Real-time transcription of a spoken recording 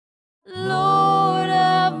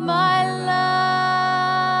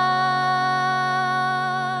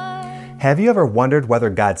Have you ever wondered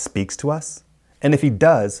whether God speaks to us? And if He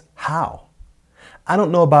does, how? I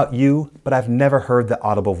don't know about you, but I've never heard the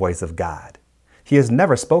audible voice of God. He has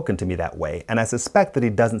never spoken to me that way, and I suspect that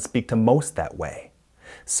He doesn't speak to most that way.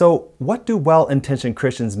 So, what do well-intentioned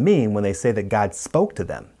Christians mean when they say that God spoke to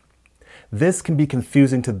them? This can be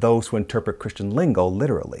confusing to those who interpret Christian lingo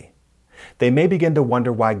literally. They may begin to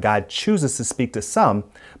wonder why God chooses to speak to some,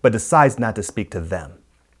 but decides not to speak to them.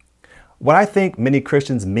 What I think many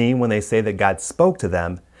Christians mean when they say that God spoke to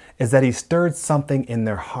them is that He stirred something in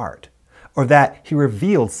their heart, or that He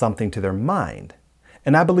revealed something to their mind.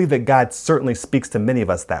 And I believe that God certainly speaks to many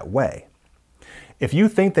of us that way. If you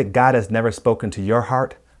think that God has never spoken to your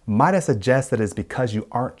heart, might I suggest that it's because you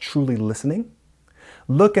aren't truly listening?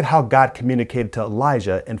 Look at how God communicated to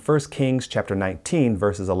Elijah in 1 Kings chapter 19,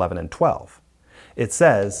 verses 11 and 12. It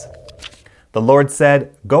says, "The Lord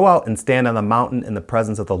said, 'Go out and stand on the mountain in the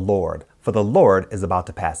presence of the Lord, for the Lord is about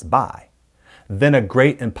to pass by.' Then a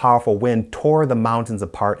great and powerful wind tore the mountains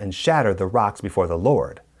apart and shattered the rocks before the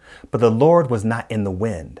Lord. But the Lord was not in the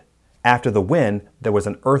wind. After the wind, there was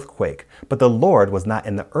an earthquake, but the Lord was not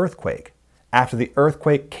in the earthquake. After the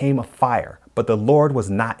earthquake came a fire, but the Lord was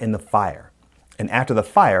not in the fire. And after the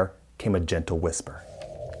fire came a gentle whisper."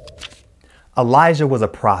 Elijah was a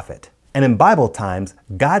prophet, and in Bible times,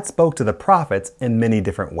 God spoke to the prophets in many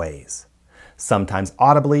different ways. Sometimes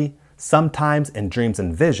audibly, sometimes in dreams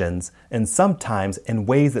and visions, and sometimes in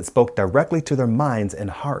ways that spoke directly to their minds and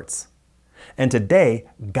hearts. And today,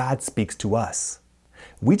 God speaks to us.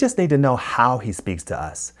 We just need to know how He speaks to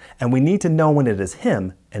us, and we need to know when it is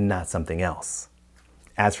Him and not something else.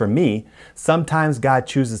 As for me, sometimes God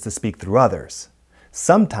chooses to speak through others.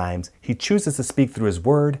 Sometimes He chooses to speak through His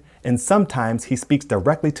Word, and sometimes He speaks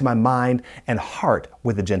directly to my mind and heart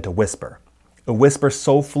with a gentle whisper. A whisper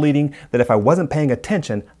so fleeting that if I wasn't paying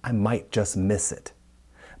attention, I might just miss it.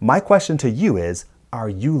 My question to you is, are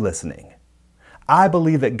you listening? I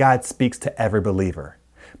believe that God speaks to every believer,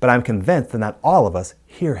 but I'm convinced that not all of us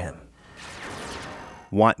hear Him.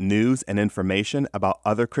 Want news and information about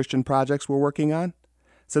other Christian projects we're working on?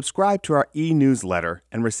 Subscribe to our e-newsletter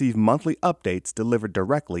and receive monthly updates delivered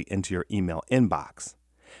directly into your email inbox.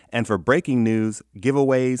 And for breaking news,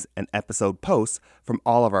 giveaways, and episode posts from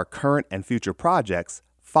all of our current and future projects,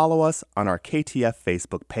 follow us on our KTF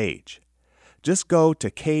Facebook page. Just go to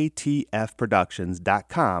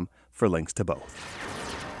ktfproductions.com for links to both.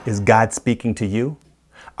 Is God speaking to you?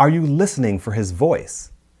 Are you listening for His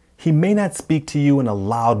voice? He may not speak to you in a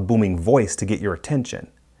loud, booming voice to get your attention.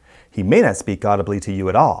 He may not speak audibly to you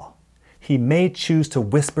at all. He may choose to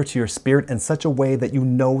whisper to your spirit in such a way that you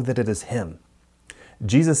know that it is Him.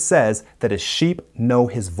 Jesus says that His sheep know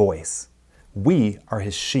His voice. We are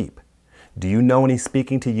His sheep. Do you know when He's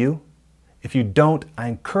speaking to you? If you don't, I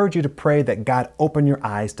encourage you to pray that God open your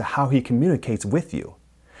eyes to how He communicates with you.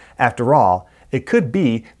 After all, it could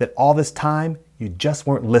be that all this time you just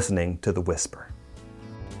weren't listening to the whisper.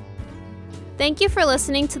 Thank you for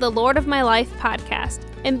listening to the Lord of My Life podcast,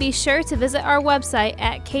 and be sure to visit our website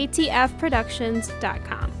at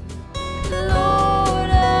ktfproductions.com.